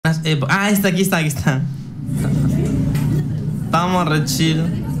Aquí está. Estamos re chill.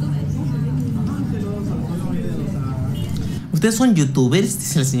 ¿Ustedes son youtubers?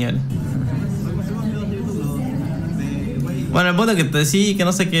 Dice el señor. Bueno, el punto que sí, que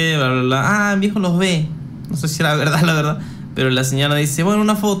no sé qué, bla, bla, bla. Mi hijo los ve. No sé si era verdad, la verdad. Pero la señora dice, bueno,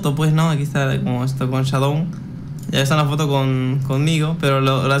 una foto, pues no, aquí está como esto con Shadow. Ya está una foto conmigo. Pero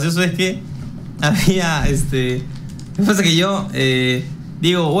lo gracioso es que había ¿qué pasa? Que yo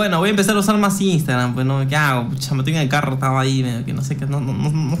digo, bueno, voy a empezar a usar más Instagram. Pues no, ¿qué hago? Pucha, me tengo en el carro, estaba ahí, que no sé qué,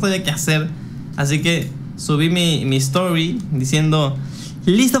 no sabía qué hacer. Así que subí mi story diciendo,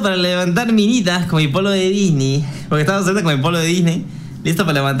 listo para levantar minitas con mi polo de Disney. Porque estaba haciendo con mi polo de Disney. Listo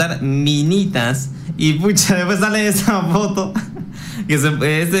para levantar minitas. Y pucha, después sale esa foto.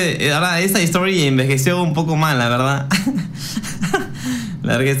 Ahora esa story envejeció un poco mal, la verdad.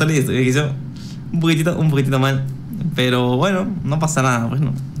 La verdad que esta story envejeció un poquitito mal. Pero bueno, no pasa nada, pues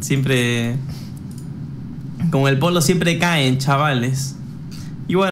no. Siempre, con el polo siempre caen, chavales.